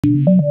Hey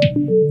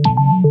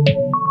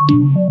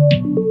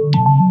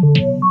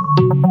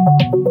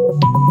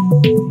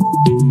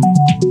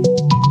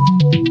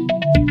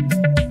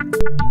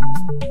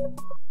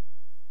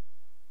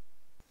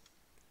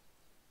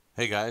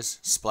guys,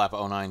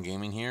 Splappa09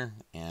 Gaming here,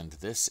 and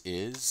this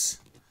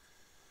is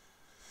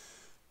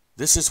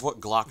what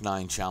Glock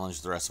 9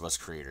 challenged the rest of us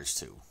creators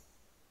to.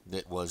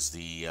 It was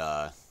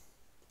the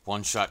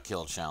one-shot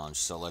kill challenge,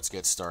 so let's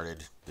get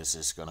started. This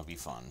is going to be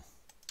fun.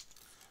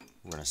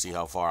 We're going to see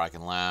how far I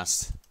can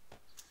last.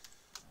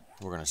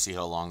 We're going to see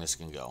how long this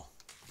can go.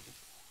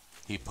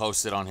 He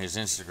posted on his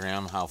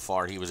Instagram how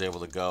far he was able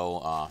to go,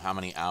 how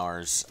many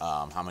hours,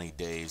 how many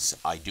days.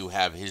 I do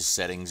have his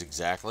settings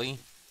exactly.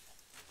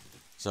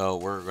 So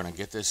we're going to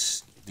get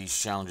these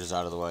challenges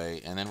out of the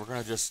way, and then we're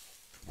going to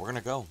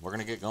go. We're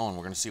going to get going.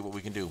 We're going to see what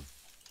we can do.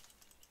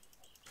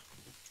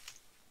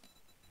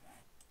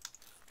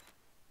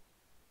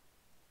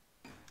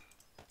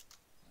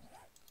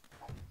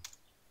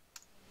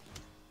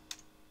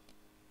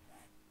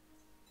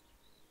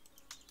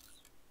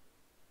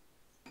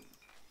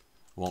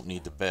 Won't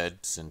need the bed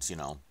since, you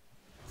know,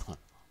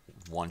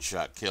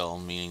 one-shot kill,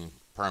 meaning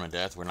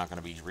permadeath. We're not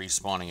going to be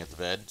respawning at the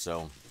bed,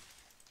 so...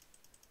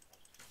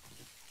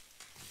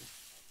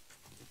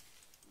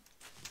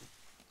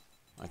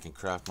 I can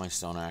craft my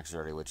stone axe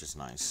already, which is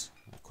nice.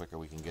 The quicker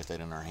we can get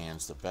that in our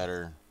hands, the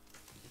better.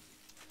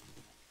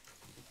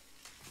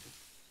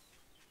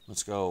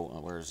 Let's go.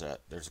 Where is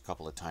that? There's a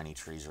couple of tiny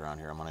trees around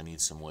here. I'm going to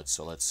need some wood,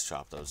 so let's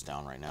chop those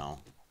down right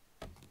now.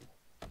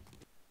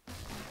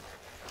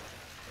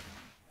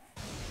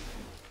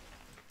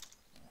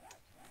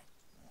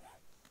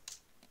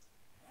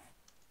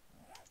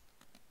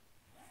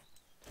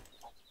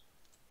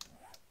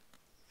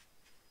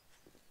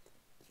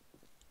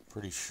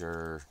 Pretty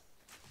sure...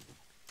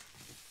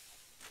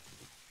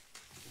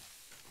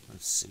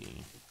 Let's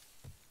see.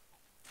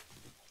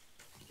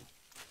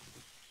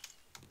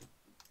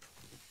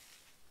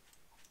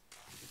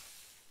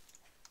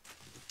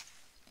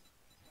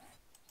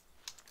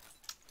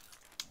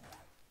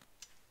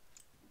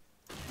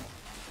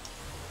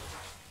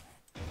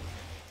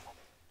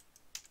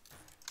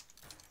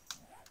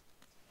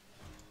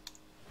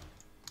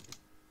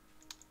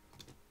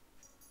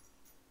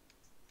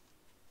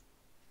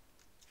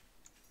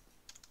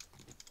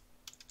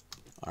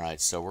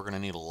 Alright, so we're going to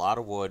need a lot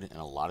of wood and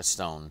a lot of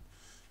stone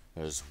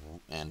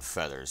and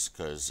feathers,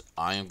 because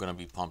I am going to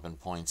be pumping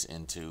points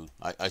into...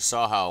 I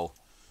saw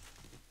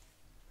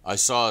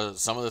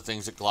some of the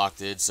things that Glock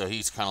did, so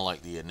he's kind of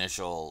like the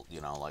initial,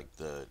 you know, like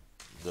the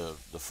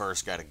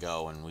first guy to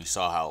go, and we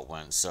saw how it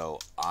went. So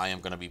I am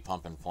going to be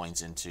pumping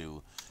points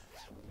into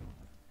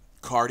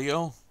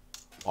cardio,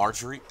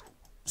 archery,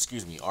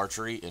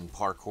 and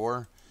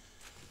parkour.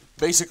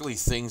 Basically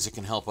things that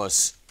can help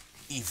us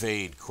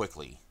evade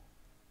quickly,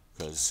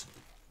 because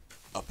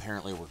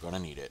apparently we're going to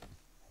need it.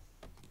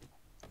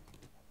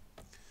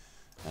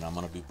 And I'm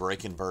going to be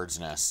breaking birds'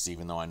 nests,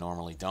 even though I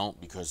normally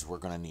don't, because we're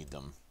going to need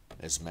them.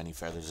 As many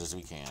feathers as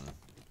we can.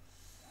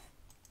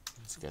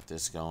 Let's get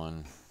this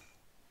going.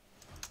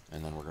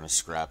 And then we're going to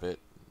scrap it.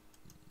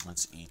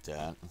 Let's eat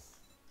that.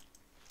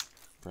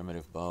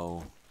 Primitive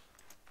bow.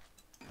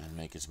 And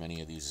make as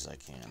many of these as I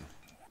can.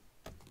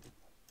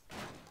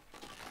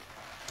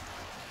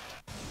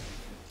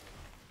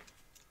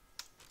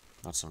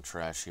 Got some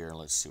trash here.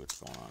 Let's see what's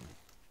going on.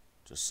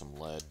 Just some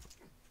lead.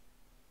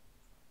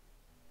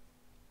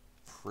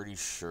 Pretty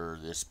sure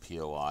this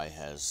POI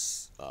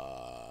has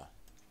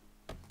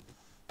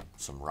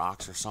some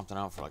rocks or something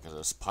out for like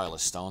this pile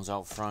of stones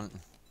out front.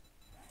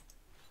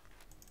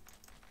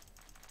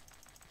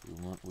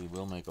 We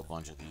will make a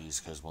bunch of these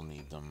because we'll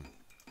need them.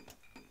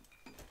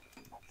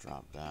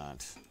 Drop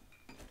that.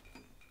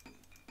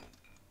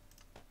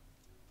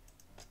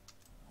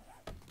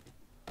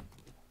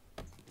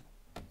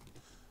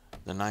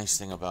 The nice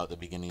thing about the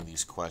beginning of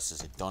these quests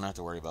is I don't have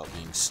to worry about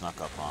being snuck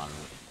up on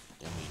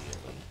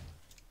immediately.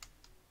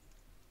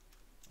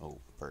 Oh,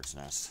 bird's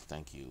nest.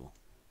 Thank you.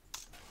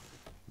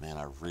 Man,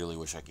 I really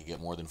wish I could get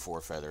more than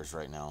 4 feathers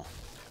right now.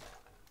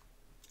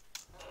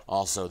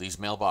 Also, these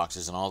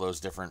mailboxes and all those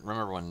different...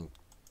 Remember when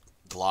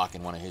Glock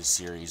in one of his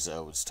series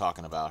was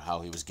talking about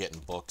how he was getting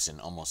books in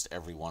almost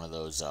every one of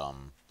those...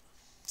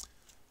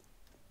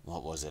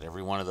 what was it?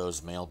 Every one of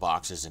those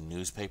mailboxes and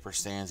newspaper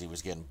stands. He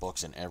was getting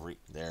books in every...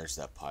 There's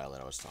that pile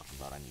that I was talking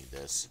about. I need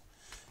this.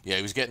 Yeah,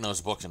 he was getting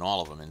those books in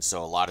all of them. And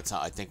so a lot of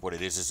time, I think what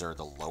it is they're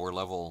the lower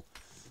level...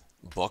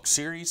 book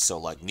series, so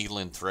like Needle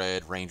and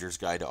Thread, Ranger's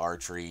Guide to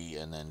Archery,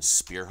 and then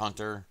Spear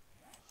Hunter.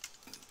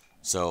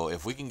 So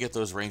if we can get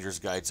those Ranger's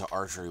Guide to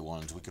Archery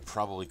ones, we could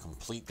probably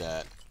complete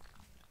that,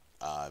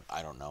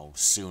 I don't know,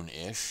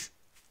 soon-ish.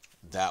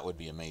 That would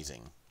be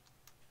amazing.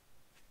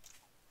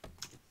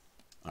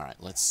 Alright,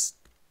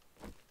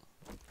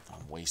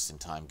 I'm wasting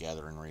time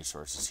gathering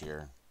resources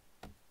here.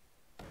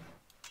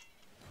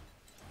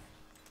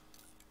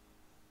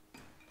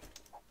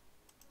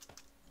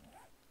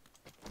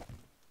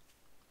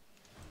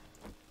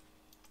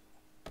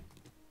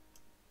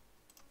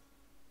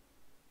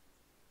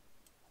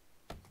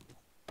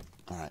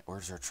 Alright,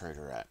 where's our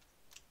trader at?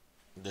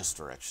 this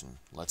direction.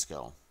 Let's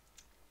go.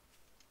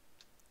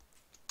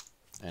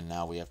 And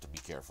now we have to be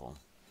careful.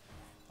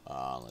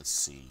 Let's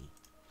see.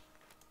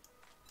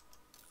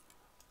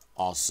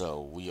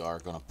 Also, we are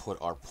going to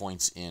put our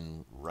points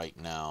in right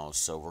now.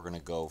 So we're going to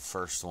go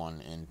first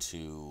one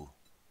into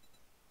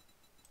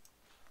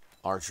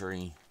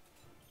archery.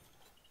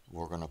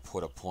 We're going to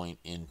put a point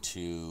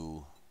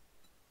into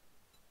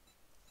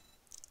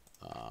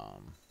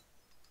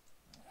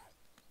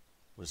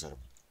was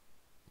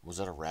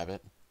that a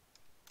rabbit?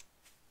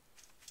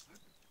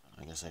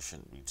 I guess I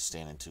shouldn't be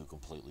standing too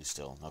completely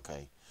still.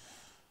 Okay.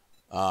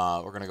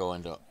 We're going to go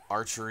into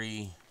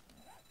archery.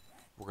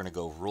 We're going to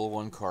go rule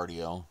 1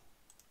 cardio.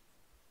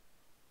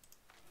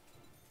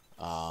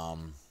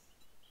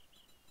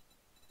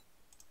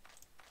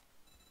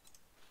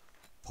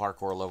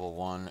 Parkour level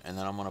 1. And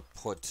then I'm going to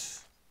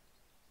put...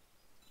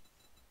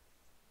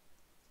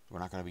 We're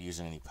not going to be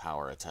using any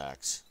power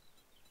attacks.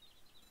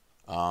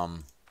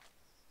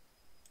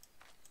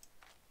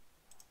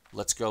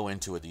 Let's go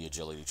into the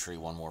agility tree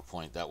one more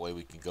point. That way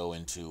we can go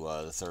into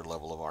the 3rd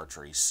level of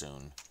archery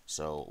soon.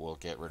 So we'll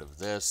get rid of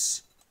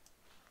this.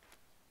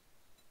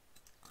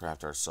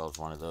 Craft ourselves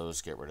one of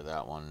those. Get rid of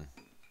that one.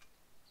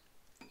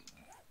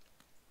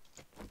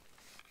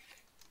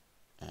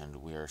 And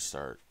we are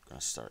going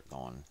to start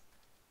going.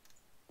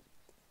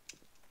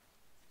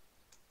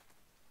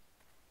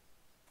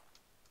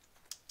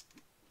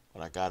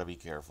 But I gotta be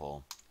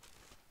careful.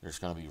 There's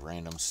going to be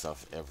random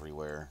stuff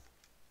everywhere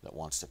that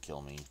wants to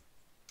kill me.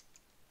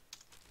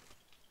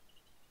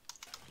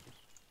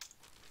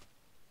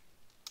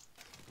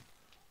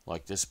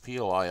 Like this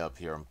POI up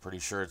here, I'm pretty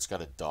sure it's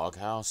got a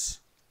doghouse.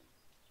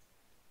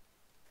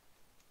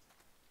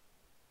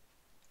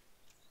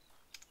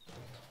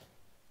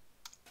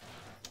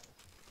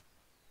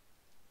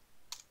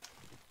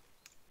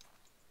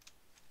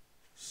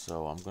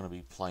 So I'm going to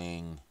be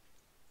playing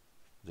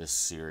this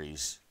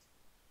series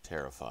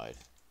terrified.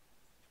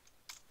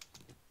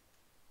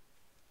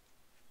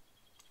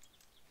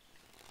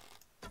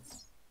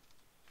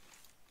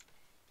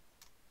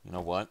 You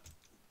know what?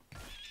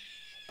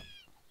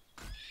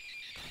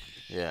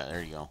 Yeah,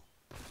 there you go.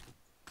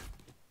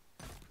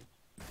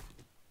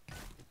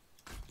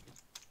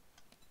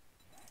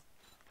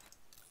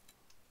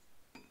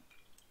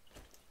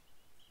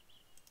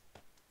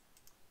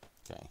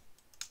 Okay.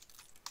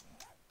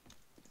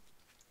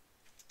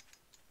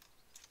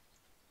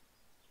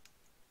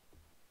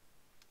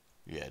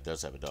 Yeah, it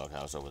does have a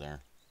doghouse over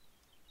there.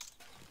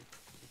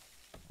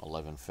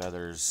 11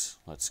 feathers.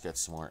 Let's get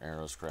some more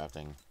arrows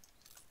crafting.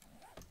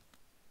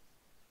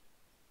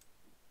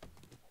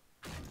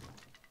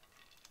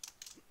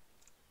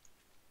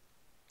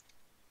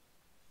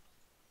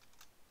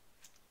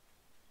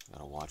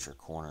 Gotta watch our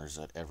corners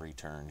at every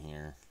turn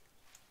here.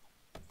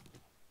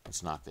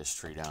 Let's knock this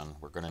tree down.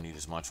 We're gonna need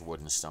as much wood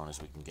and stone as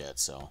we can get,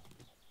 so.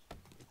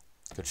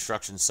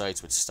 Construction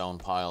sites with stone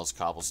piles,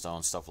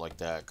 cobblestone, stuff like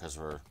that, because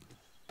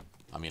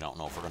I mean, I don't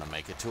know if we're gonna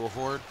make it to a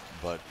horde,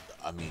 but,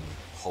 I mean,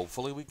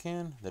 hopefully we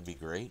can. That'd be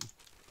great.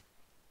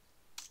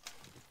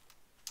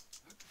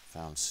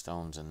 Found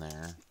stones in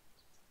there.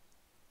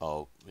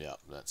 Oh, yeah,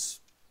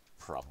 that's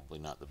probably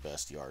not the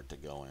best yard to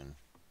go in.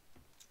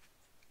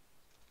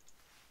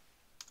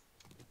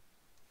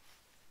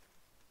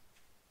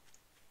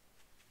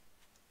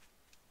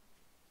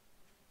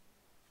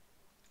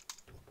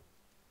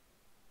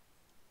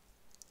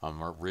 I'm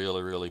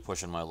really, really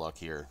pushing my luck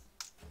here.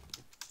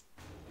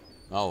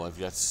 Oh, I've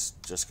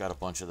just got a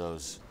bunch of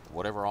those.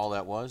 Whatever all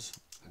that was,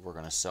 we're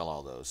going to sell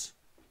all those.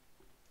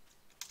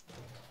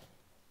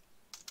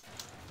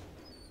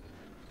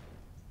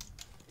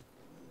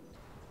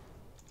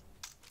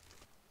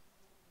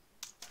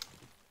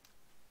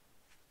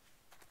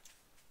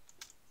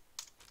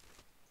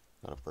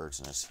 Got a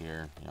bird's nest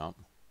here. Yep.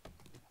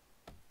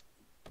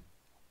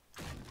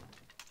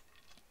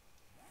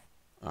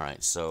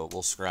 Alright, so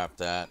we'll scrap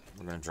that.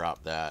 We're going to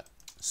drop that.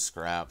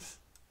 Scrap.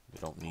 We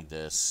don't need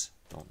this.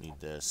 Don't need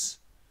this.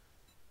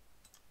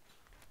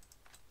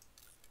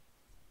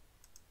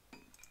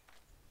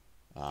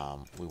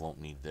 We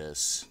won't need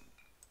this.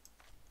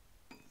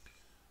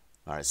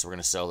 Alright, so we're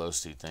going to sell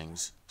those 2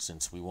 things.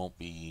 Since we won't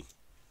be...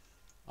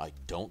 I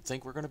don't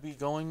think we're going to be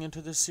going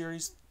into this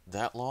series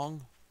that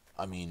long.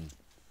 I mean,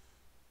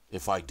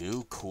 if I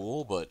do,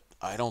 cool, but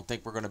I don't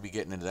think we're going to be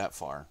getting into that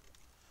far.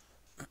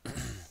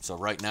 So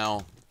right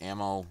now,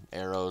 ammo,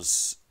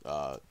 arrows,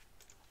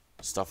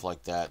 stuff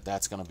like that,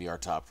 that's going to be our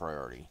top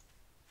priority.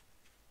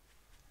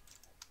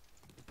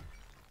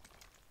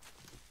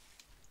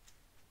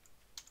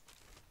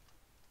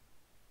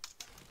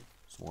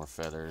 Some more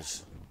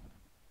feathers.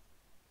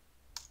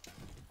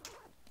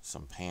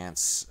 Some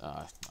pants.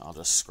 I'll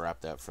just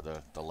scrap that for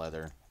the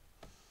leather.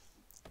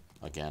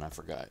 Again, I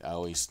forgot.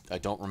 I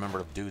don't remember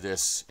to do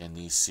this in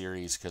these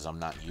series because I'm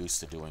not used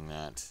to doing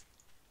that.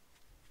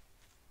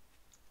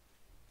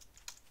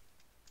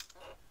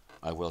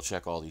 I will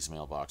check all these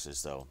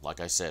mailboxes, though. Like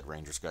I said,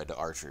 Ranger's Guide to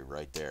Archery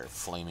right there.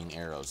 Flaming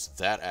arrows.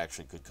 That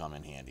actually could come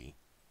in handy.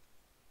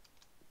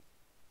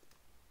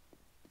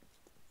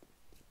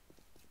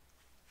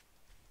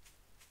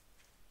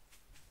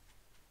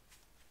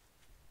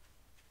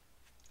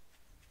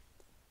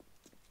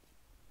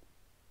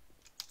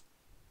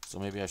 So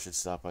maybe I should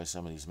stop by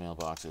some of these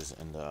mailboxes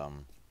and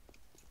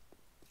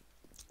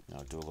you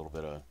know, do a little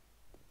bit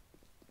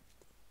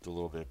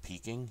of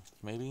peeking,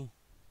 maybe.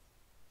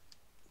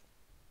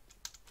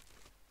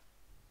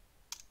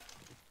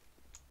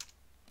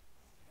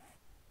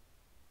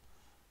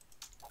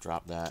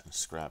 Drop that,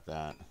 scrap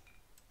that,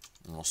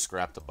 and we'll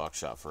scrap the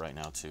buckshot for right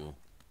now too.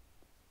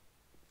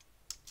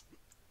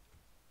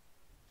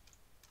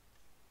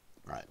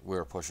 All right,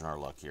 we're pushing our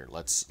luck here.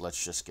 Let's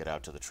just get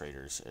out to the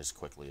traders as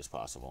quickly as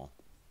possible.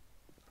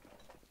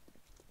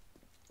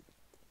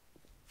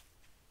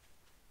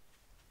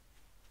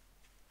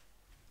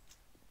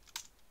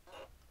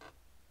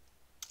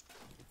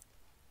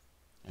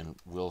 And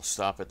we'll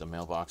stop at the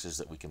mailboxes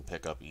that we can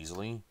pick up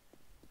easily.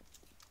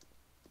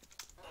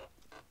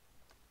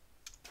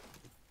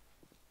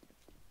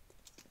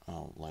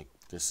 Oh, like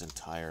this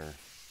entire...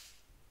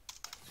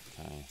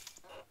 Okay.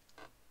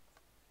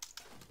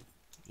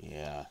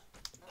 Yeah.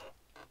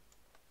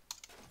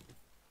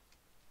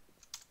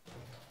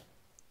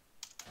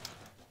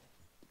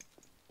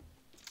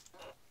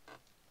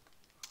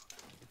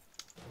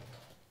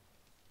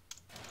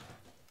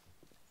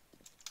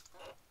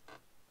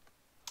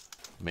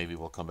 Maybe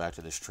we'll come back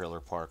to this trailer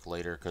park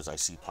later because I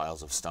see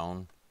piles of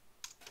stone.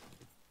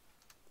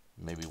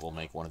 Maybe we'll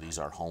make one of these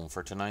our home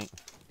for tonight.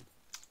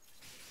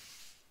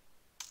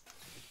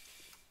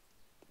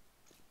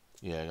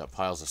 Yeah, I got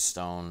piles of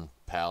stone,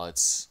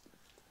 pallets.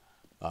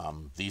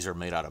 These are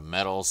made out of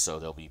metal, so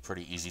they'll be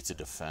pretty easy to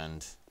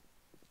defend.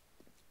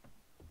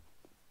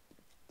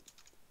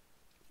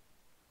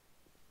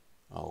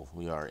 Oh,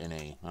 we are in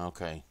a...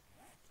 Okay.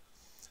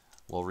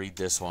 We'll read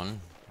this one.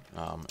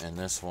 And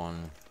this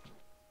one...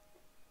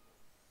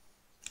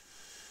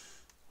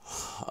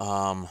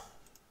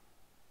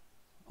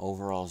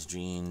 overalls,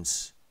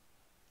 jeans.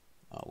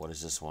 What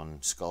is this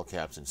one? Skull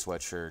caps and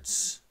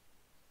sweatshirts.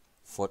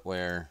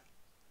 Footwear.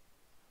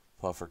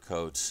 Puffer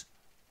coats.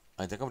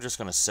 I think I'm just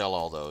going to sell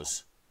all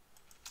those.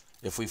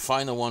 If we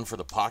find the one for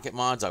the pocket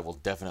mods, I will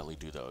definitely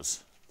do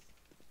those.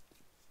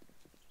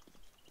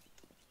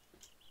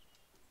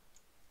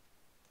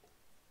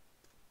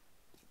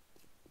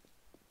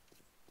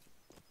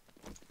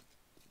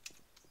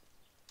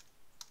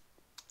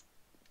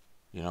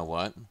 You know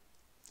what?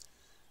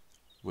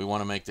 We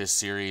want to make this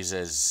series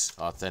as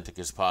authentic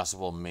as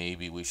possible.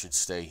 Maybe we should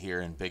stay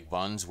here in Big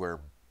Buns where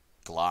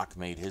Glock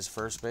made his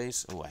first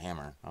base. Oh, a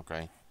hammer.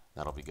 Okay,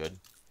 that'll be good.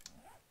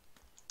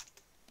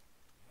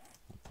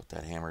 Put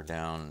that hammer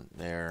down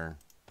there.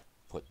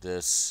 Put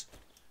this.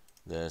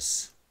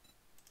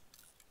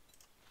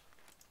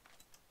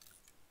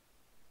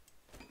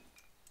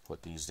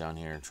 Put these down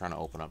here. Trying to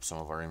open up some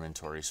of our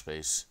inventory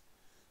space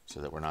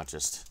so that we're not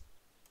just...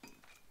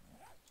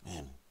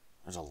 Man,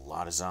 there's a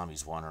lot of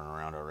zombies wandering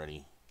around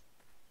already.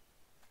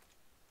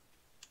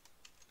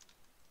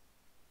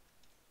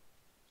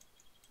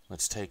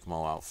 Let's take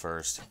Mo out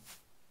first.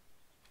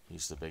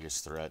 He's the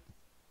biggest threat.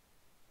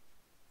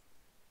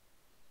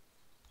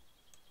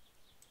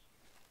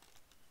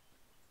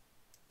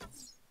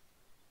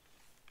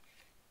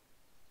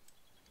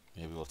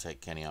 Maybe we'll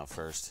take Kenny out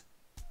first.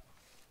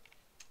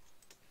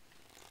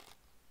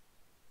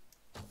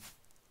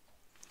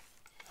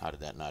 How did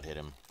that not hit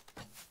him?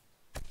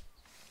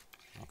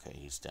 Okay,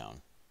 he's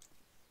down.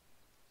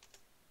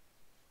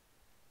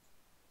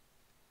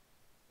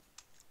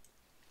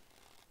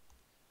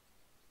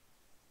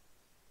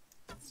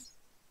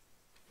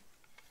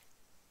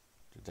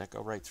 Did that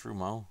go right through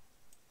Mo?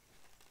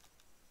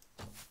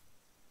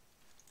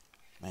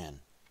 Man.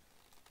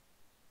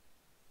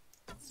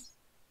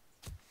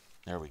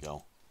 There we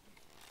go.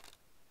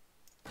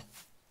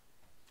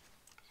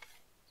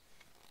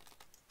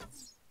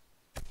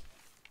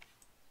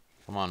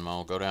 Come on,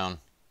 Mo, go down.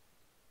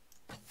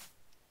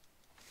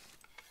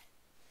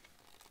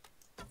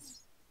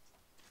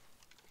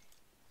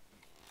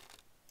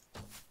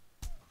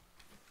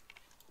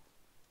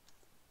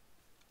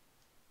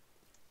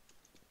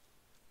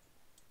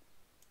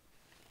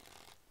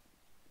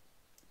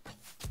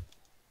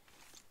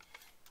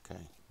 Okay,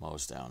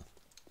 Mo's down.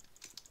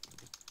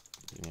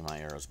 Give me my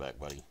arrows back,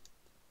 buddy.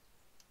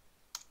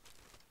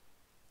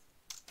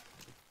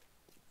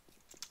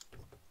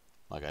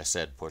 Like I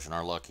said, pushing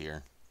our luck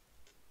here.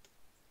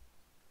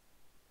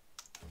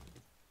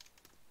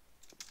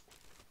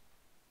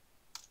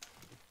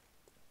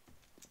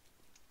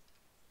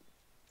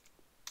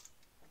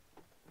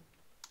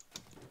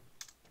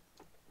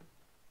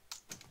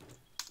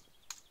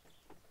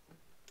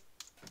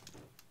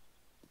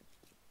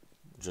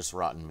 Just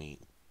rotten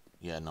meat.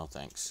 Yeah, no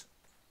thanks.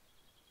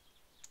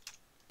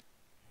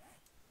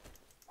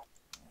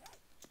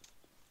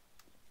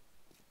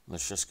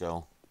 Let's just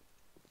go.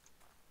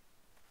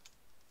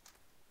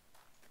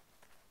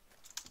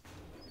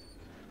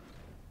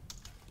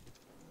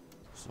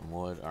 Some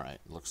wood. Alright,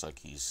 looks like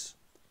he's...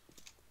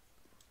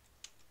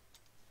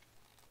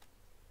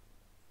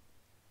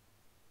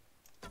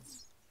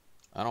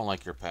 I don't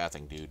like your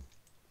pathing, dude.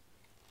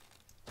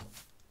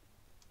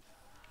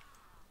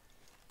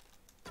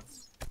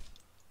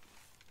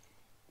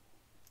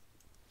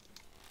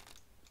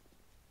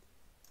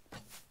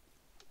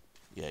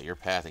 your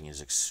pathing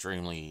is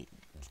extremely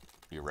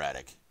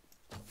erratic.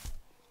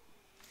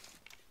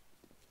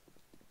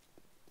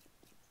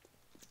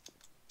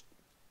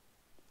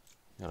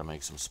 Gotta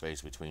make some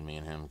space between me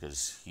and him,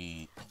 because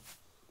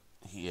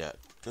yeah,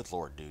 good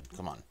lord, dude,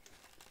 come on.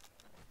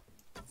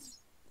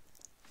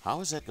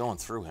 How is that going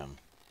through him?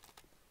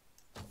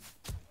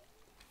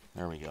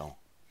 There we go.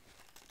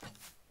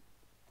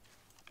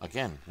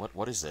 Again,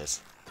 what is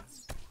this?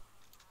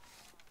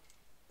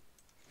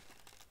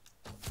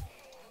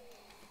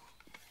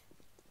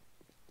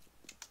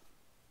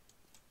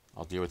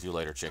 I'll deal with you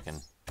later, chicken.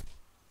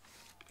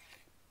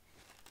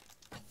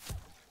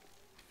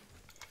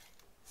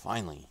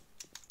 Finally.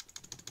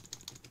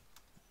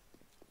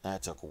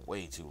 That took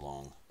way too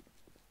long.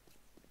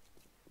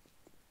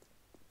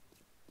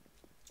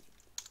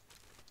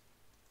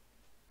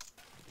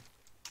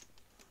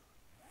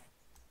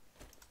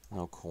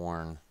 No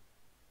corn.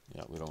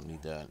 Yeah, we don't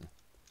need that.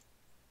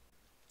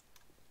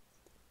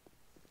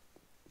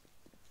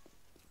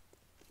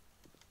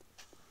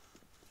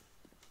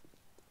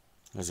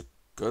 There's a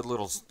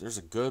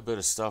good bit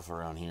of stuff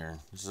around here.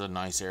 This is a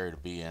nice area to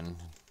be in.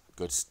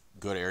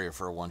 Good area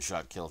for a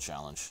one-shot kill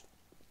challenge.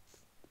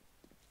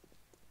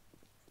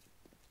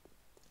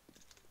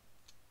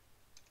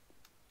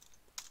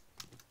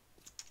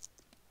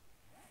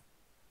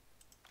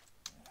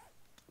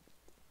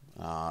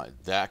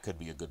 That could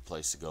be a good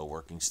place to go,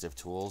 working stiff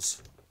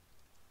tools.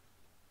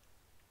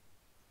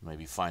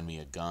 Maybe find me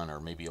a gun,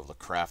 or maybe able to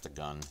craft a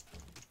gun.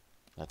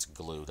 That's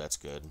glue, that's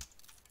good.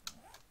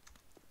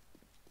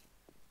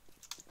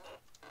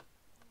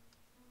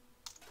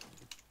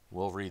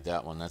 We'll read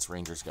that one. That's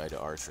Ranger's Guide to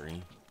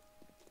Archery.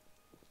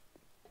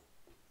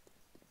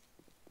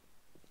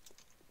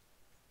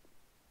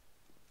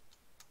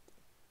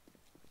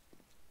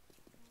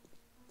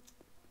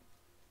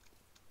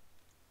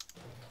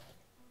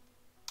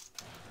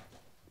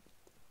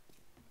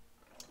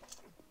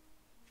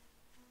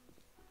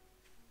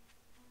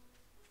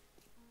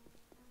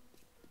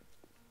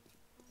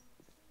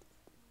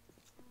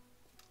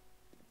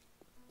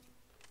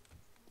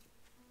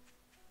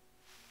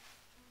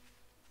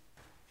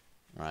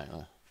 Alright,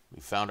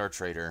 we found our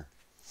trader,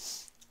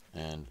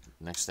 and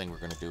next thing we're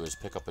going to do is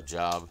pick up a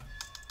job.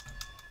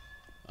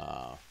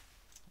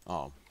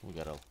 Oh, we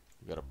got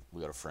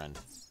a friend.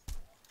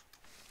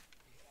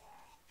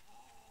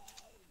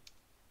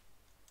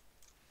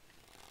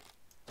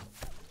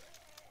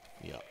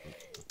 Yeah.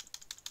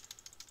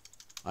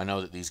 I know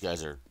that these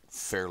guys are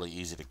fairly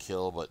easy to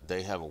kill, but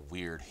they have a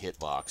weird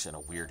hitbox and a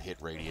weird hit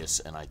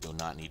radius, and I do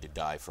not need to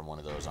die from one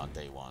of those on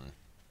day one.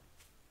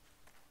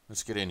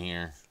 Let's get in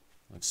here.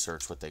 Let's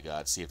search what they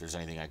got, see if there's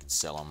anything I can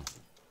sell them.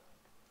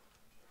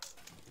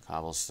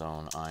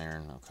 Cobblestone,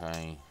 iron,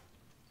 okay.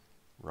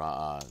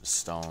 Raw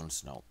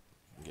stones, nope.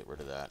 Get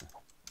rid of that.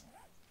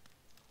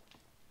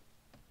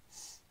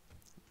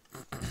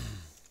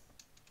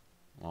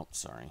 Oh,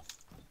 sorry.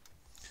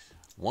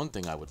 One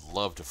thing I would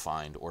love to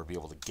find or be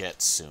able to get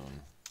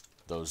soon,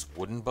 those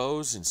wooden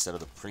bows instead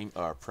of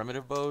the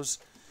primitive bows.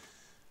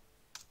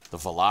 The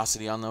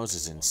velocity on those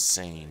is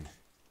insane.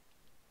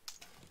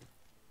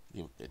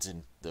 It's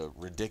in the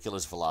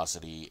ridiculous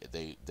velocity.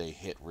 They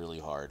hit really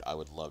hard. I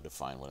would love to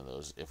find one of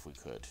those if we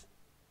could.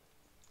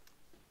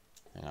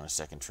 Hang on a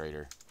second,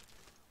 trader.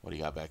 What do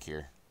you got back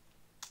here?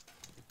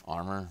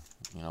 Armor.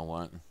 You know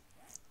what?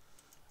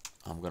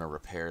 I'm gonna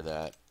repair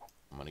that.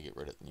 I'm gonna get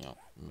rid of, you know,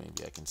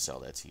 maybe I can sell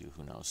that to you.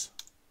 Who knows?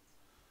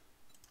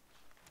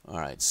 All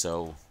right.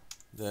 So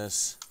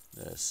this,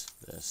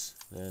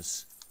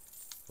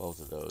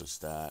 both of those.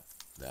 That.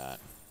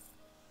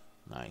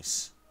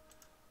 Nice.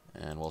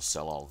 And we'll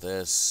sell all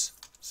this,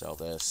 sell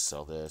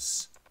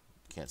this.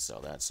 Can't sell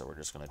that, so we're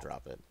just going to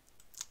drop it.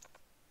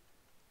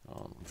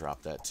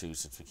 Drop that too,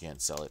 since we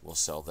can't sell it. We'll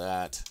sell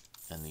that,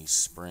 and these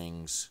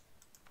springs.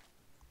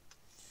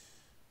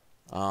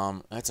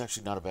 That's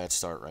actually not a bad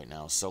start right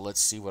now, so let's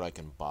see what I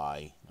can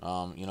buy.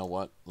 You know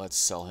what? Let's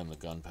sell him the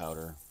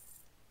gunpowder.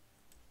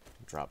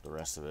 Drop the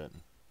rest of it.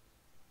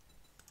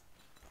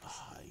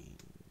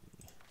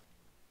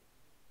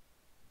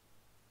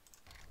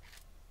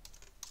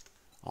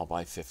 I'll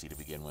buy 50 to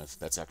begin with.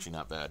 That's actually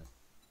not bad.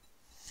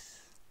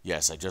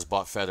 Yes, I just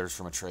bought feathers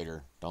from a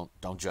trader.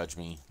 Don't judge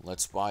me.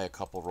 Let's buy a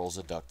couple rolls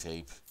of duct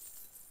tape.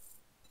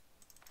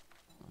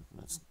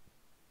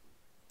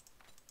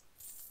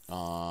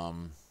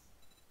 Some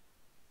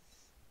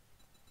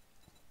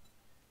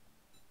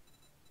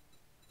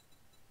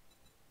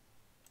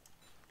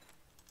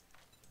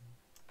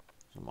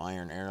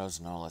iron arrows.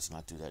 No, let's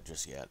not do that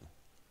just yet.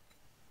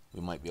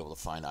 We might be able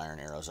to find iron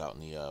arrows out in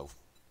the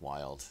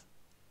wild.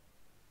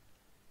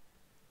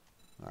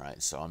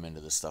 Alright, so I'm into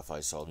the stuff I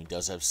sold. He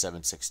does have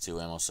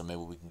 7.62 ammo, so maybe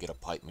we can get a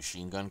pipe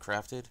machine gun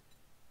crafted.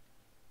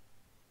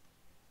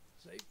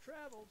 Safe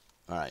travels.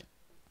 Alright.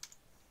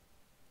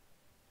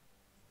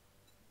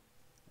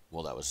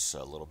 Well, that was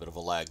a little bit of a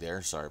lag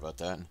there. Sorry about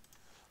that.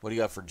 What do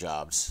you got for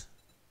jobs?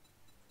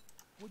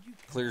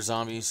 Clear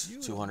zombies,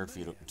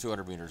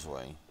 200 meters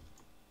away.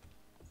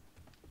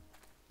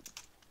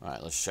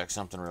 Alright, let's check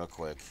something real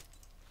quick.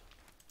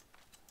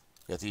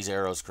 Got these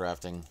arrows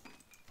crafting.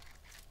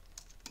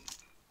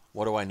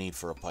 What do I need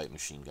for a pipe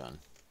machine gun?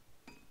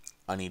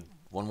 I need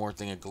one more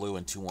thing of glue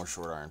and 2 more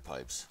short iron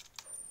pipes.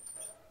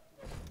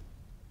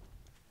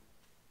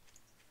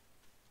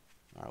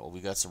 Alright, well,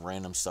 we got some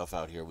random stuff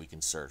out here we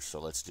can search, so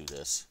let's do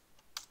this.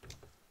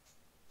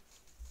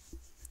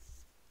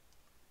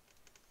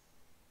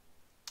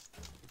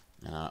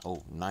 And,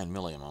 oh, 9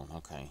 millimum,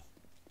 okay.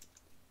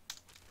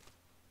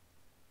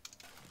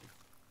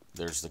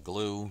 There's the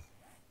glue.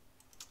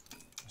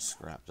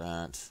 Scrap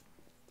that.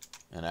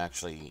 And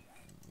actually,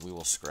 we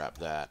will scrap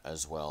that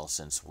as well,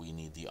 since we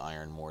need the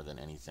iron more than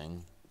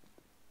anything.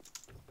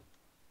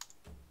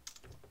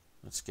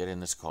 Let's get in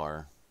this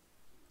car.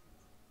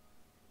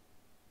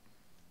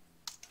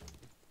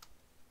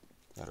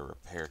 Got a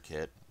repair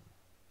kit.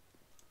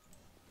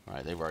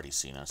 Alright, they've already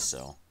seen us,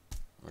 so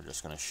we're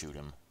just going to shoot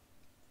him.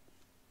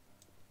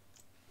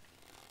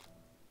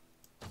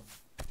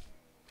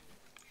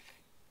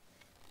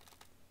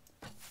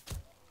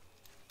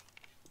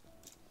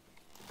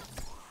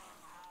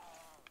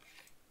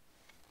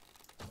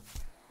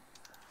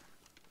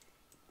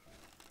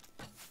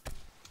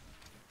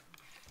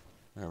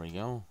 There we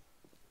go.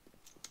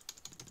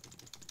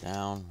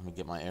 Down. Let me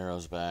get my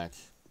arrows back.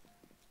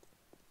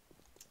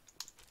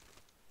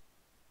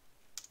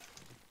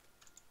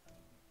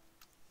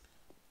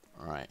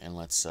 Alright, and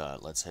let's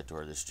head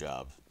toward this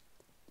job.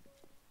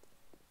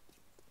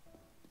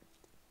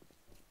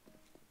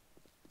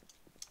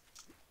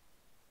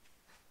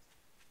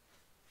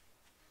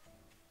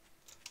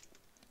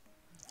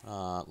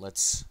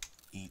 Let's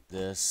eat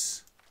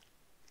this.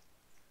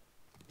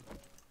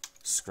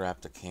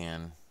 Scrap the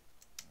can.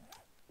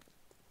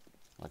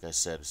 Like I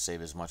said,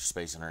 save as much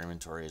space in our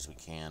inventory as we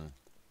can.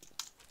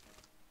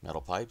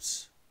 Metal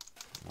pipes?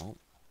 Nope.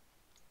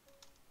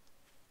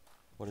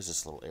 What is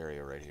this little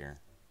area right here?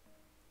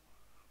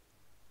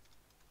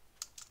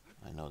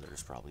 I know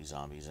there's probably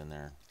zombies in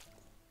there.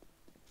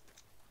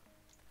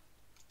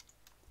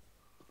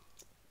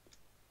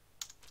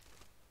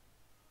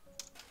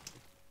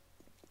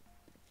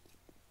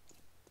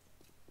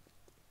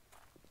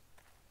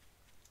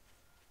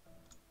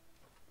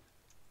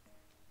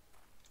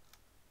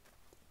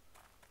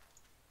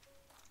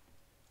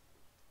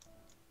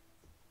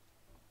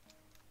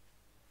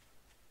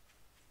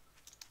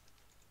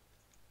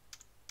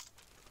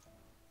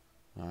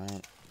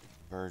 Alright,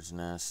 bird's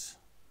nest.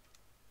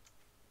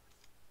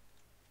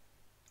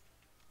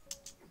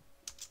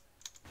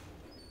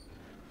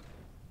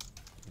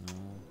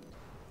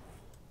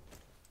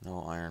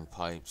 No iron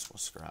pipes, we'll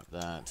scrap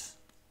that.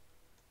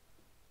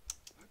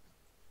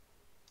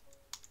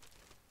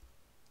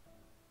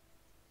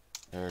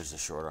 There's the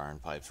short iron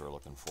pipes we're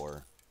looking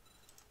for.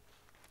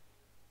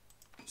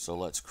 So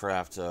let's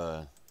craft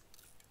that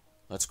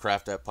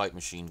pipe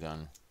machine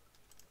gun.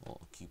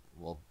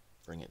 We'll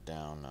bring it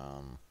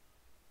down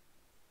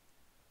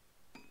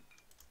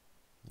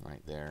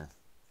right there.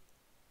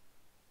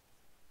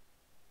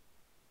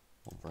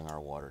 We'll bring our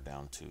water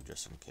down too,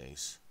 just in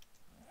case.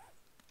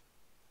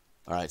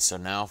 Alright, so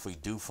now if we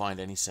do find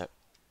any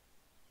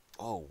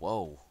Oh,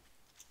 whoa.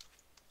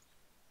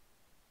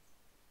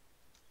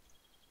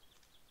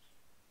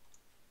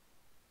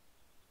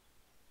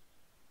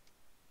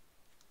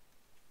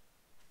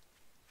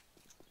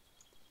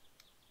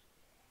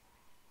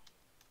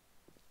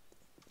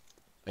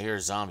 I hear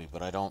a zombie,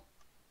 but I don't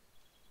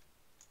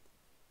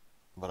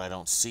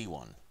see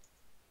one.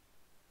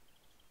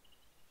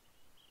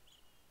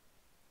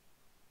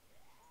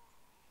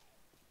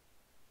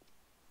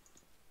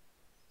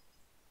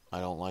 I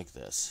don't like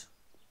this.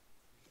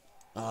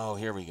 Oh,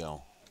 here we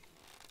go.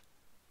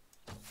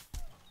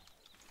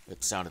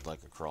 It sounded like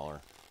a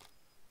crawler.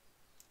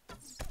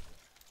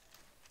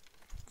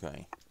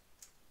 Okay.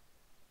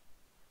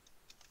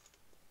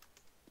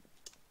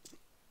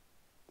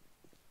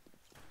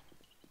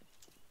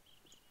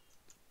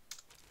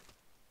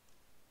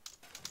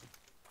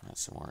 Got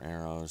some more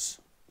arrows.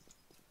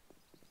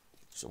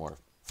 Some more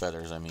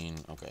feathers, I mean.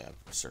 Okay,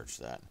 I've searched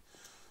that.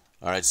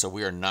 Alright, so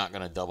we are not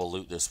going to double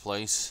loot this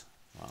place.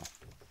 Well,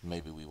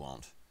 maybe we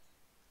won't.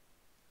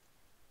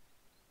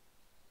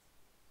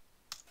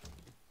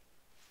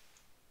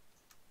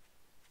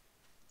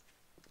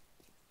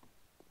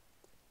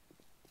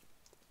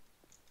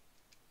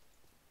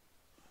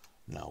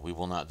 No, we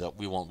will not.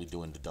 We won't be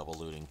doing the double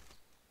looting.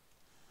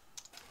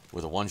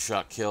 With a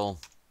one-shot kill,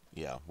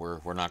 yeah,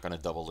 we're not going to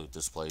double loot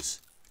this place.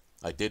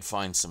 I did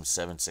find some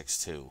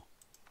 7.62,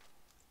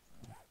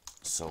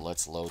 so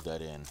let's load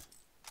that in.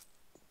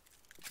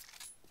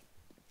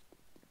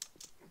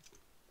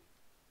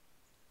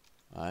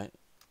 All right,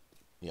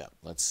 yeah,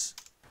 let's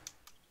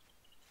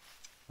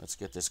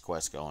get this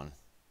quest going.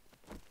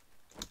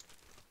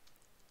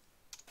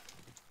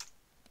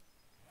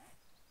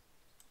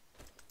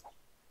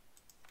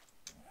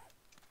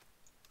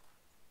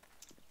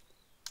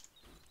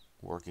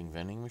 Working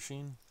vending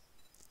machine?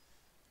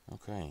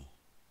 Okay.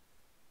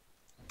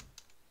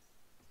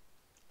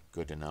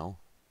 Good to know.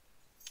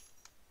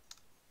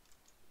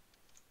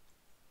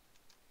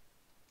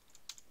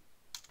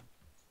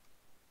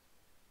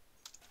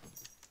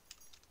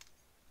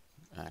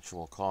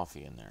 actual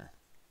coffee in there.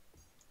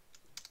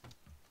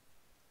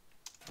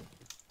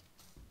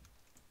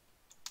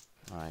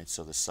 Alright,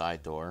 so the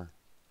side door.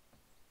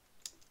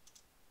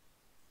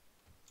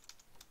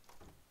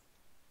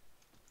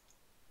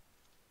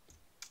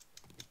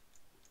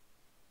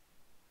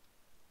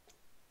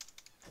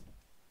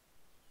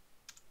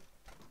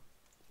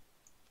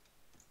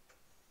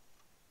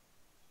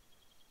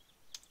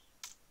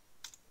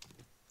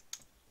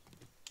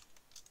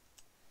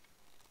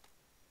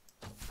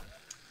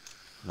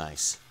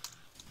 Nice.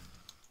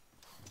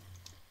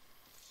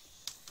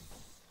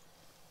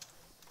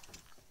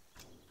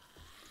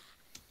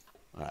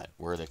 Alright,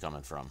 where are they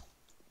coming from?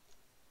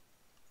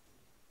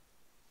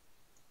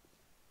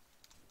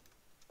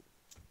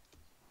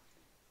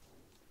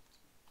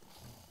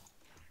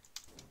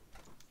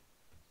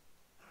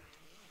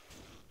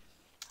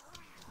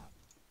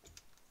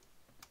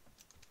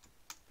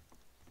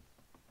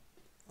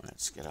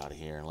 Let's get out of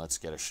here and let's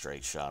get a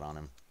straight shot on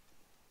him.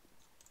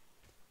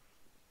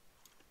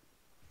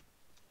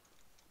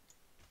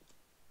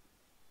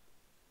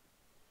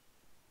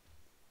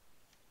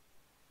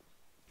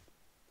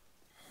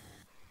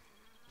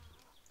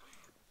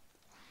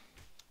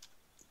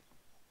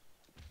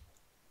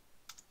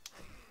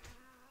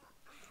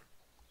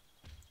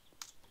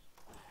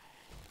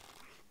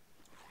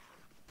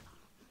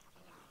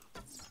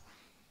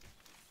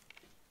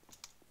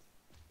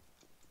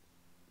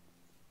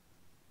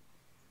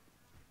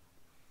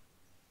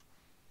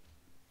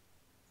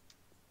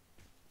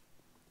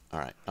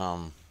 Alright,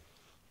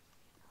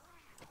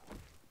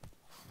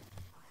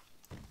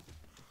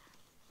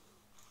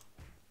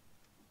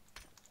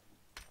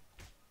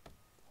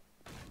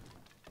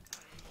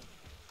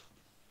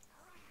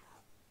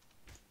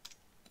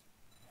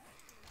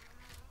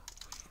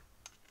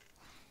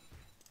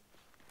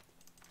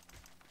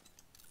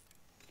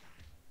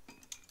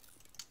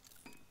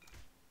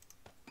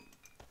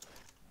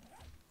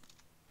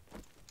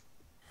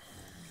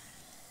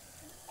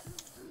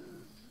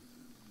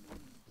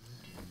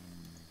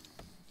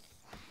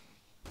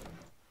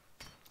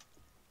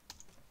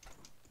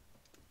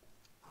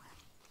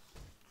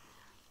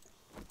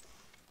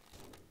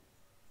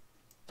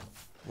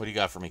 what do you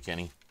got for me,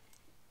 Kenny?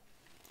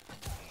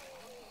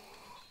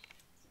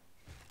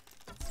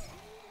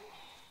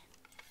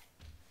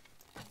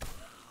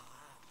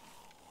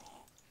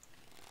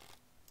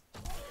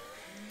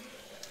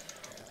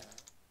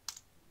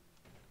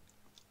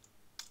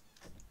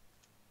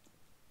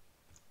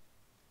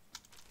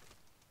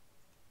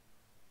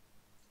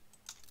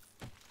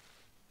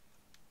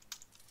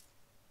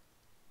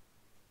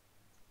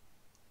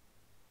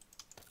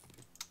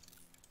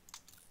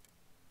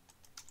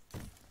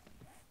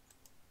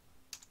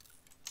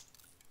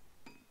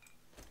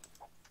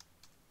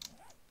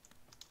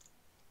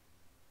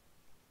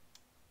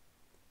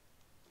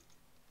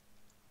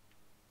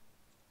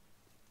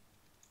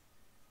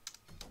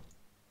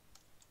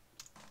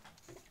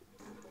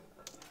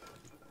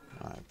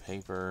 Alright,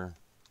 paper.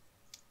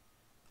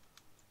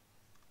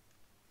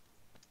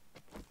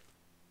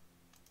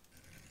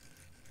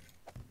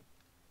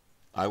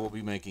 I will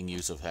be making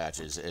use of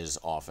hatches as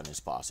often as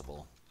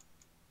possible.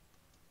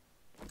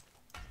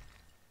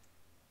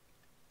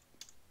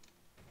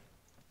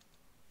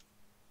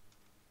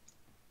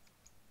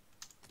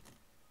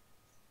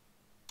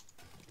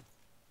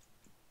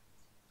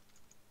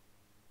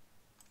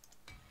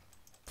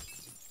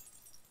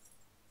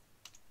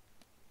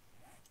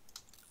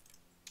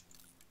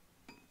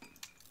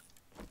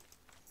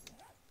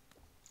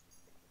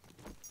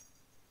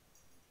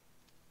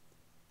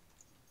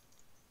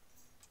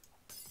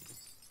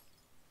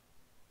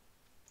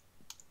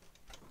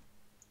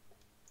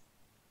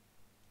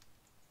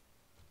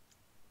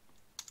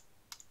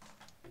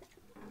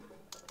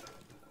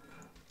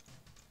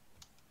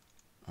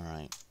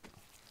 Alright.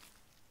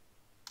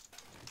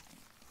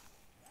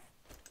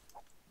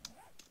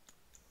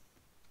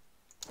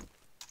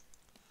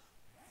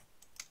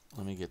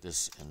 Let me get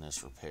this and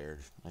this repaired.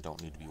 I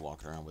don't need to be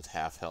walking around with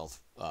half health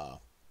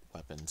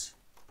weapons.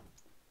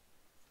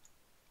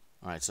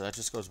 Alright, so that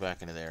just goes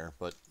back into there,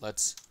 but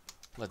let's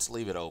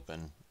leave it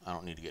open. I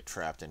don't need to get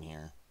trapped in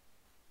here.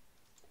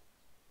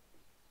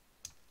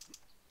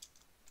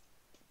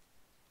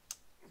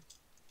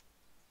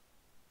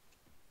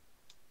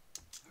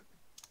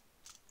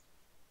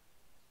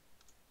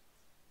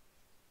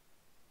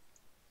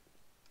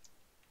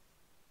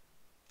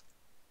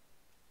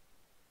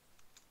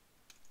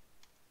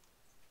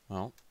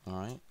 Well,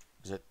 alright.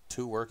 Is that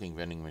 2 working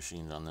vending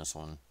machines on this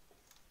one?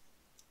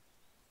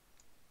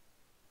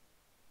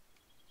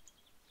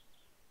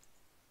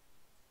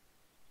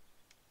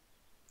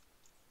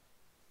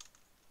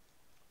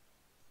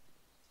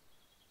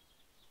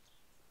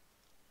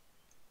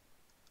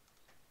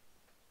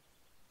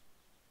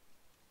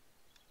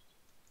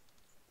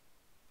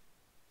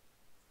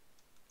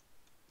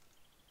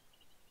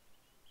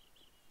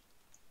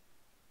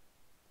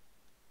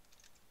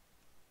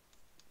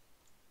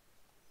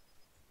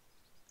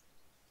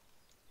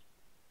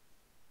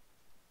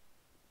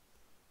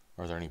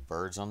 Are there any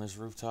birds on this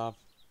rooftop?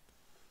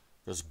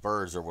 Those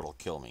birds are what'll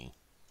kill me.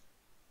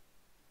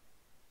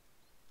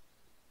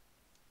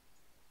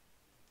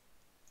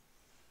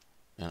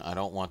 And I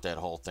don't want that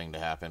whole thing to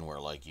happen where,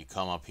 like, you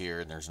come up here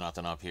and there's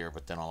nothing up here,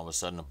 but then all of a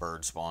sudden a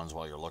bird spawns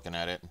while you're looking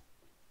at it.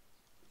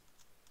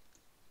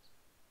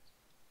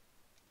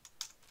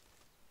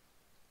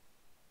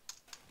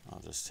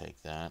 I'll just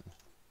take that.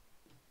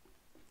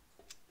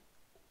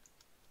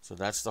 So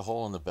that's the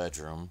hole in the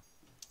bedroom.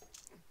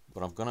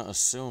 But I'm going to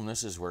assume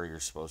this is where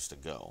you're supposed to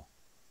go.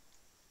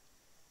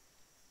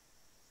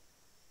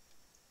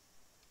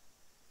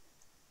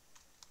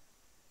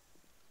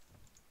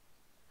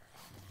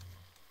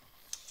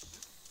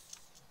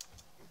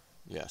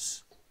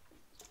 Yes.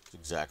 It's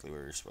exactly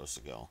where you're supposed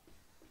to go.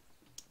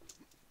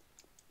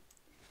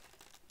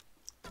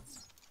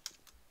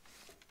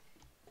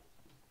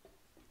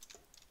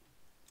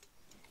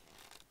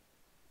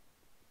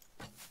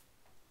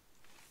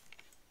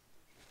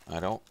 I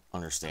don't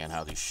understand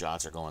how these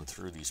shots are going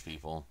through these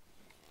people.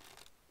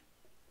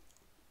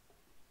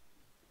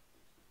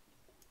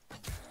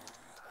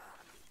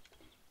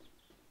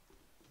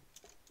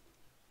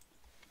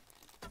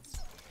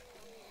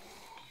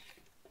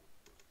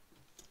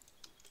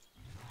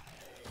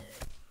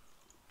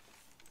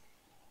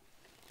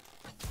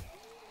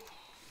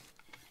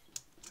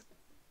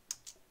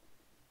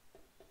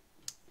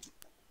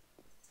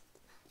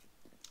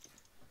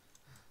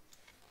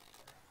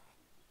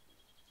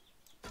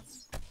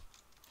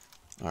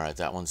 Alright,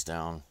 that one's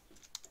down.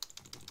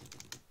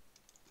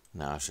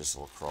 Now it's just a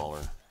little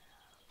crawler.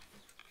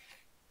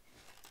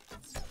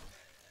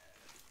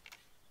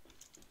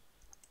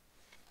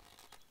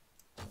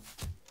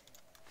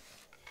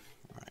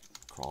 Alright,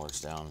 crawler's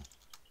down.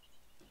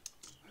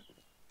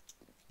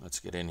 Let's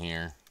get in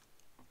here.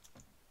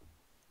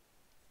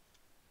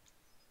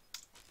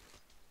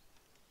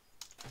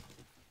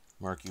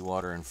 Murky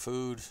water and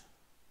food.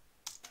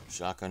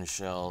 Shotgun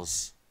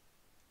shells.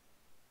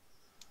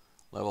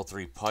 Level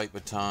 3 pipe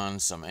baton,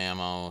 some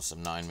ammo,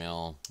 some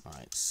 9mm.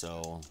 Alright,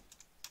 so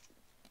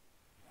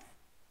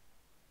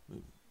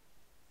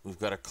we've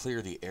got to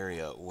clear the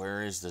area.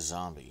 Where is the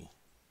zombie?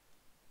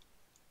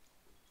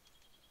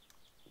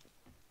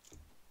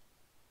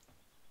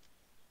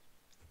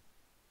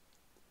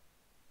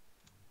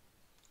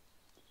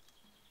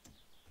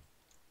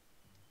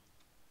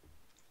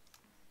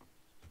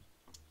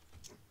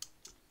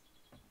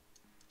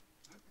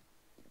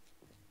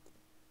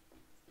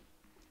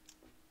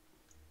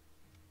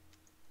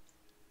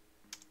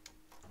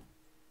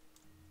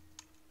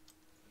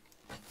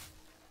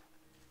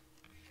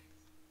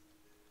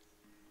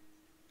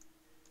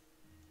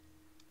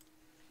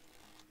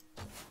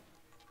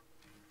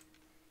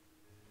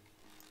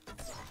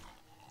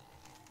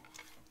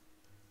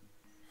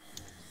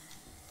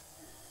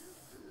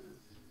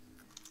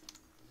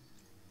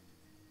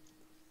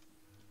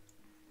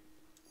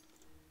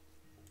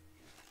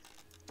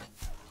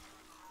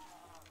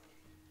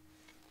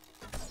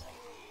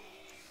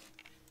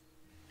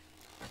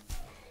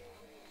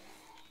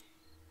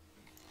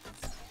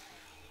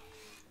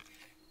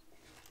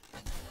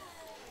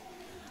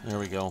 There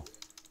we go.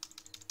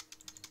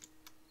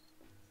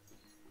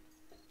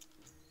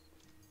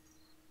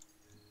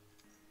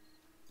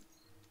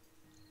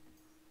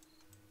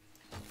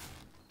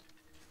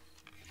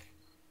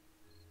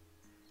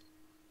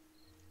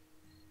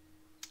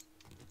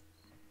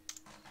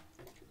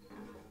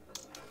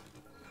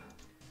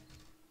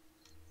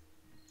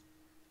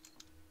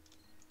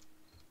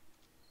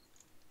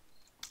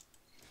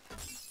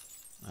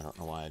 I don't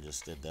know why I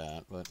just did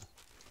that, but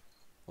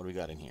what do we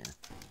got in here?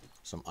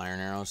 Some iron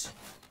arrows.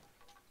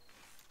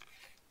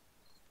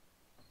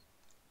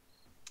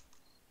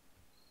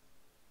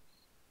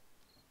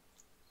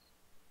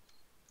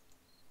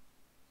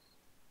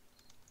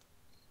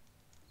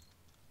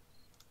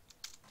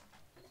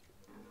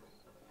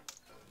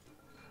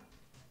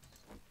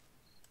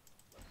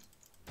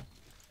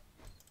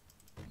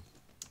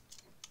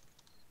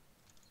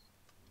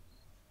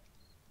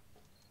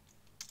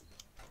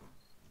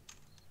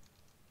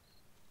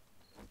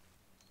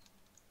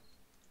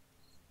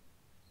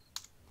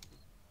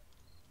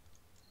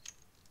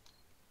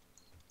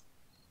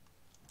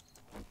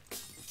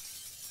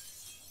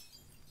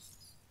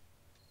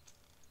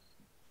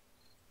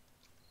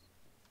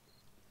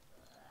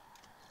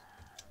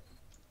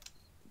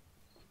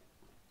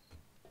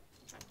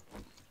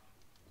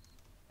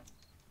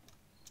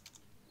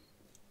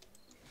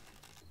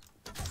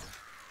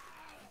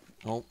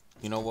 Oh,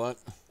 you know what?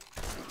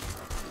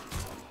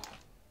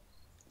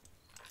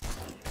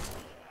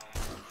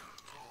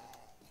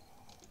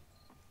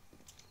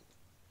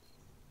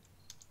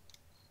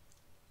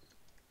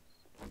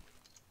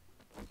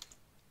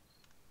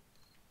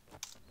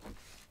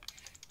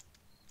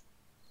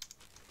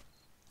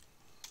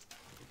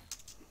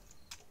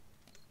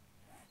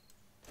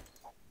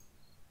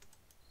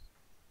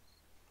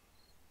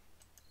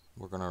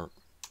 We're gonna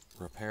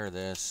repair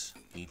this,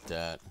 eat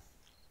that,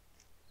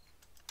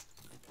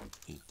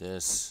 eat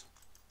this,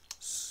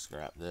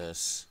 scrap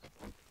this.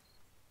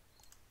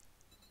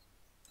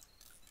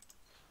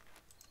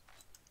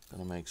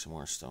 Gonna make some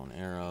more stone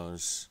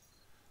arrows.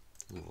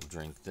 We will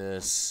drink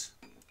this.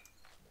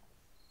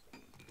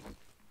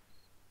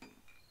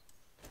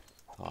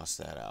 Toss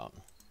that out.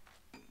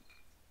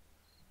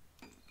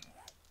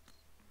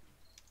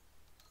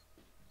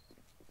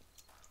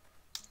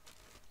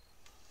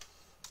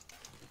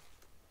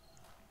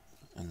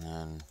 And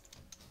then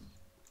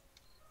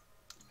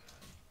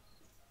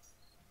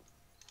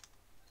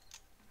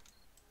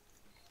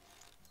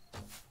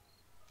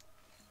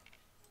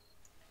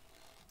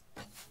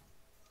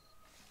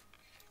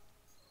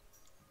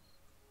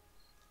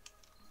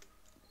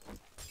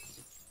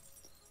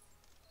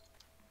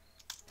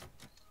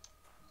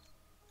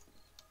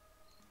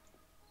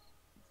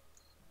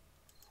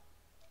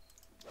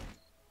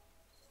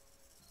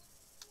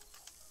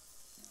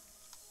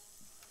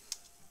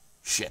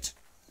shit.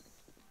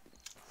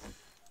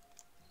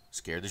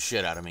 Scared the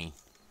shit out of me.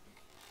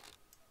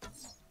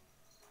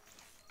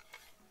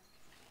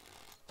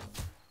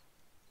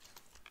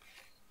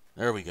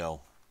 There we go.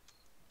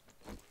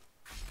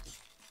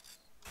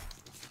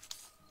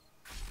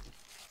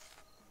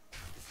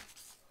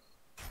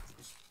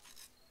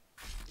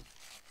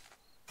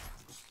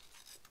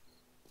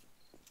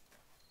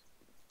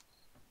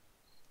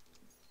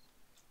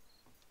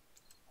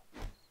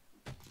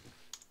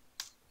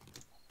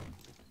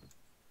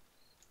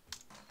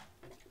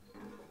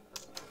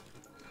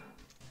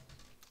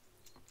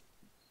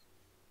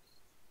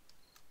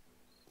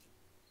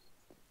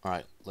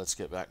 Alright, let's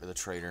get back to the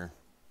trader.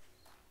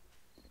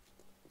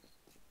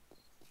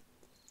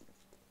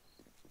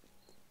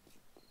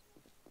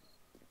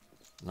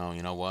 No,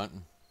 you know what?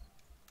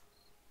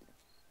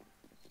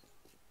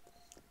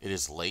 It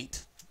is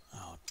late.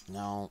 Oh,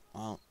 no.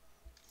 Well,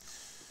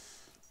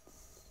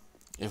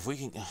 if we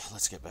can...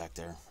 Let's get back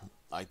there.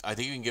 I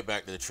think you can get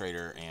back to the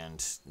trader,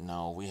 and...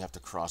 No, we have to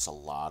cross a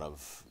lot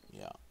of...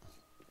 Yeah.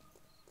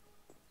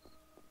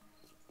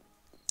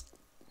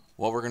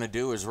 What we're going to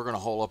do is we're going to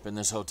hole up in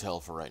this hotel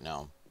for right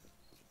now.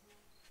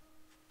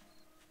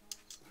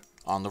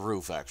 On the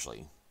roof,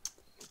 actually.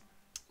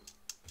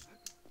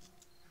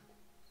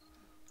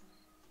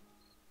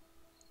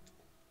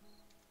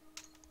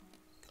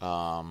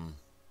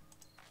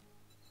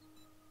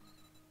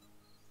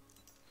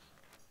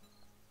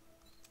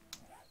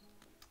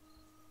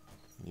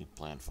 Need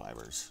plant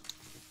fibers.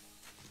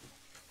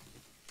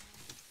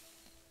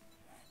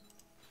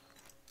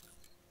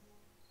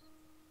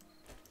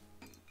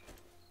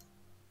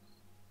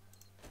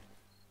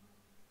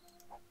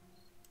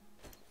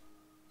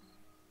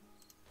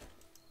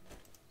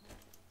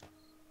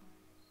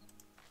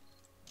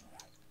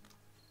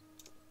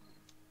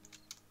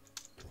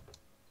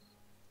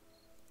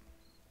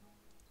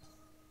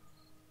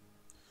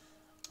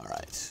 All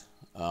right.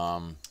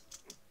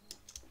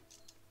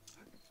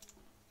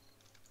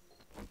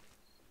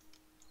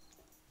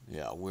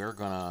 Yeah, we're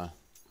gonna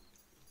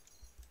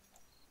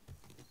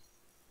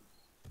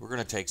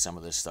take some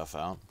of this stuff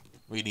out.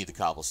 We need the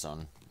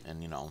cobblestone,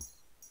 and you know,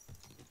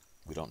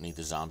 we don't need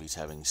the zombies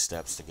having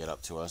steps to get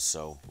up to us,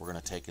 so we're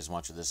gonna take as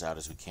much of this out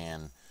as we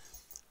can.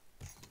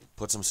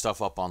 Put some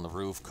stuff up on the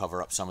roof,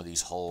 cover up some of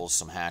these holes,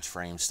 some hatch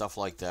frames, stuff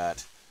like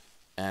that,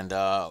 and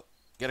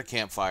get a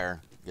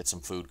campfire, get some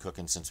food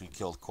cooking since we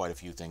killed quite a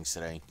few things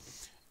today,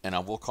 and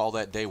we'll call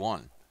that day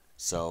one.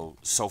 So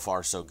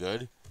far so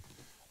good.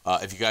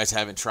 If you guys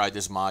haven't tried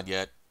this mod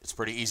yet, it's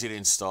pretty easy to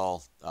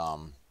install.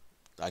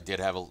 I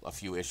did have a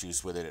few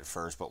issues with it at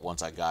first, but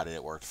once I got it,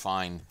 it worked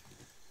fine.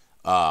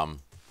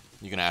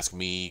 You can ask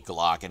me,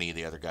 Glock, any of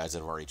the other guys that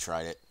have already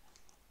tried it.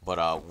 But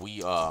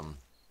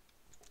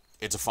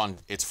it's fun.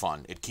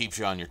 It keeps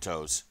you on your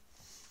toes.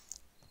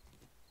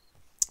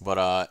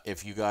 But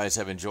if you guys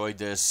have enjoyed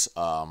this,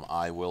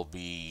 I will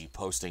be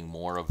posting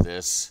more of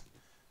this.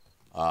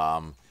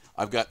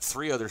 I've got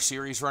 3 other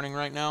series running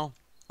right now.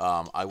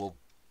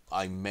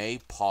 I may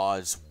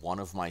pause one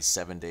of my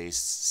 7 days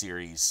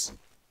series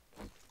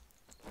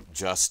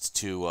just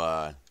to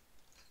I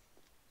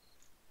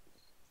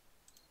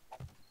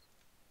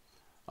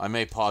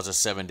may pause a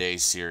 7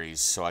 days series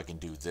so I can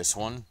do this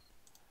one.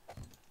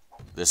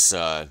 This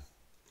all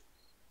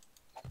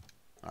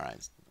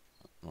right.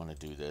 I want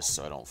to do this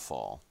so I don't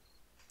fall.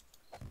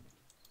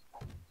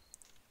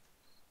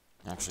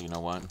 Actually, you know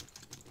what?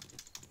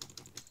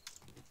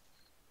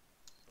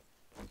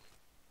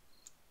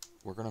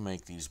 We're going to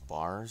make these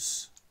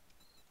bars.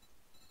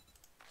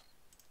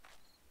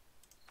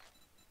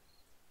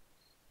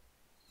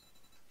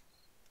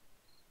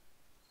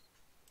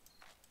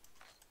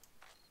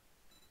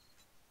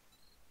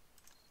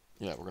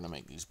 Yeah, we're going to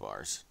make these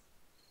bars.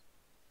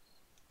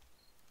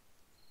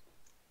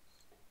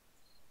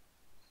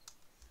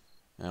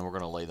 And we're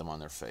going to lay them on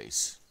their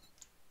face.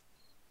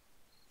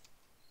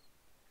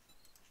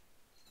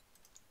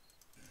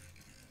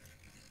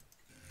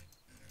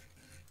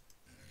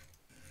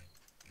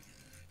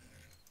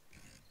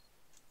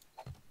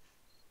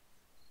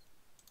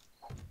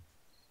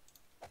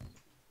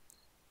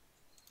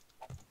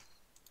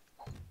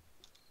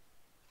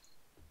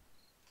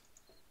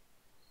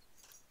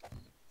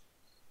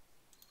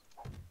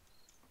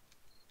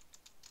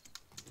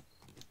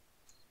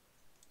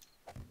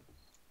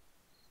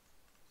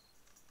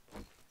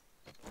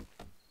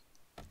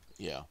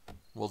 Yeah,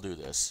 we'll do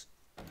this.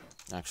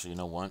 Actually, you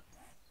know what?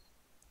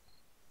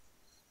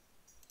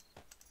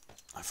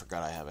 I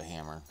forgot I have a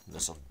hammer.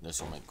 This'll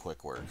make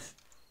quick work.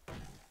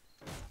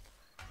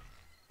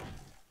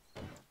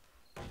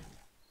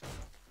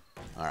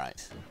 All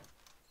right.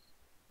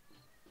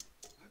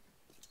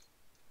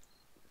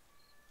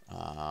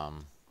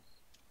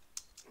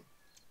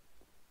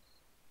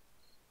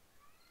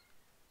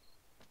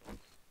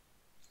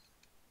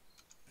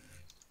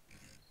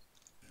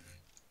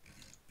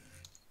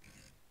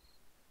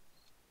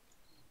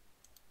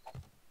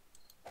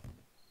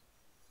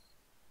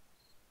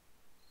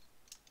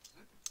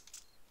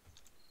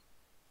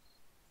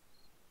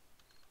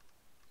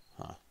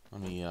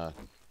 Let me,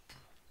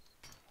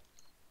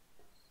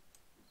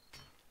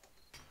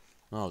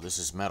 oh, this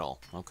is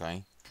metal.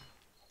 Okay.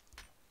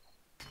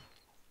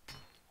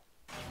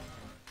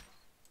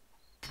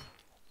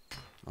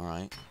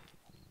 Alright.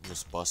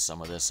 Just bust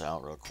some of this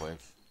out real quick.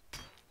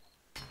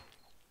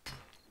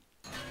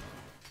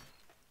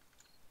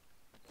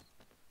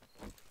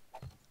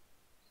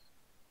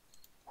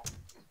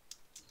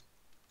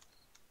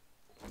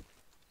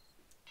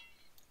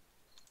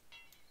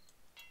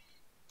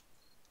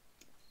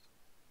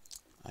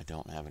 I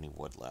don't have any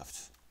wood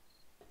left.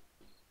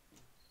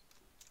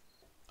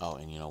 Oh,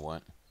 and you know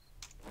what?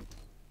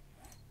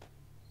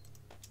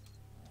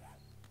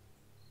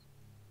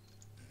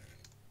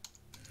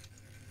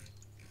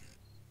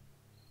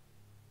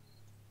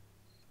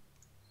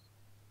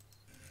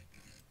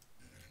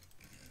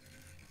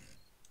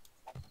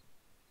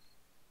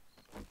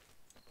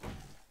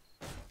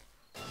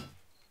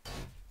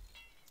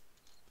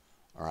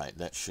 Alright,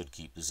 that should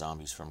keep the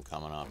zombies from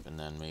coming up, and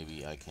then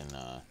maybe I can,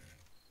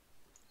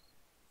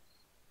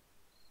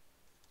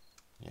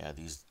 yeah,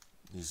 these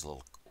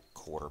little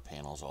quarter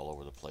panels all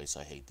over the place.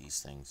 I hate these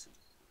things.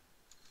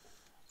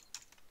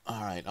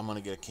 Alright, I'm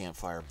gonna get a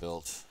campfire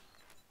built.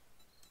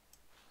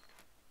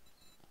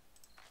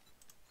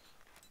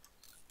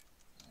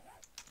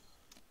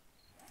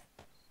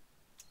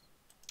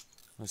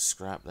 Let's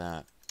scrap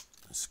that.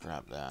 Let's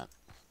scrap that.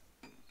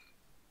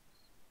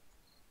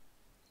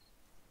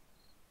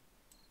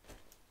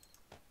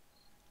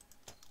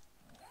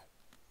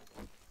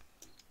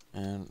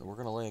 And we're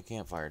gonna lay a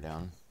campfire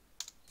down.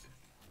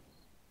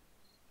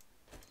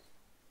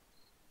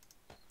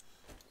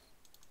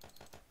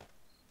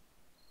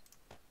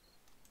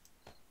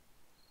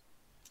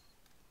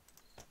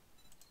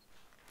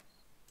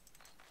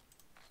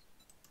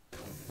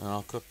 And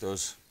I'll cook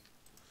those.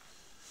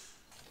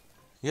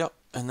 Yep,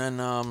 and then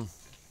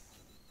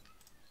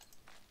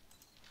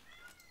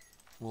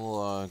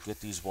we'll get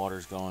these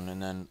waters going,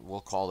 and then we'll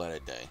call that a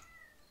day.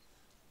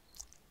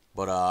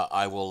 But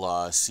I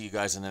will see you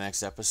guys in the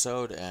next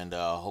episode, and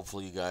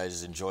hopefully you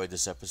guys enjoyed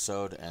this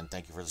episode, and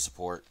thank you for the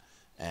support,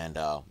 and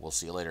we'll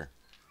see you later.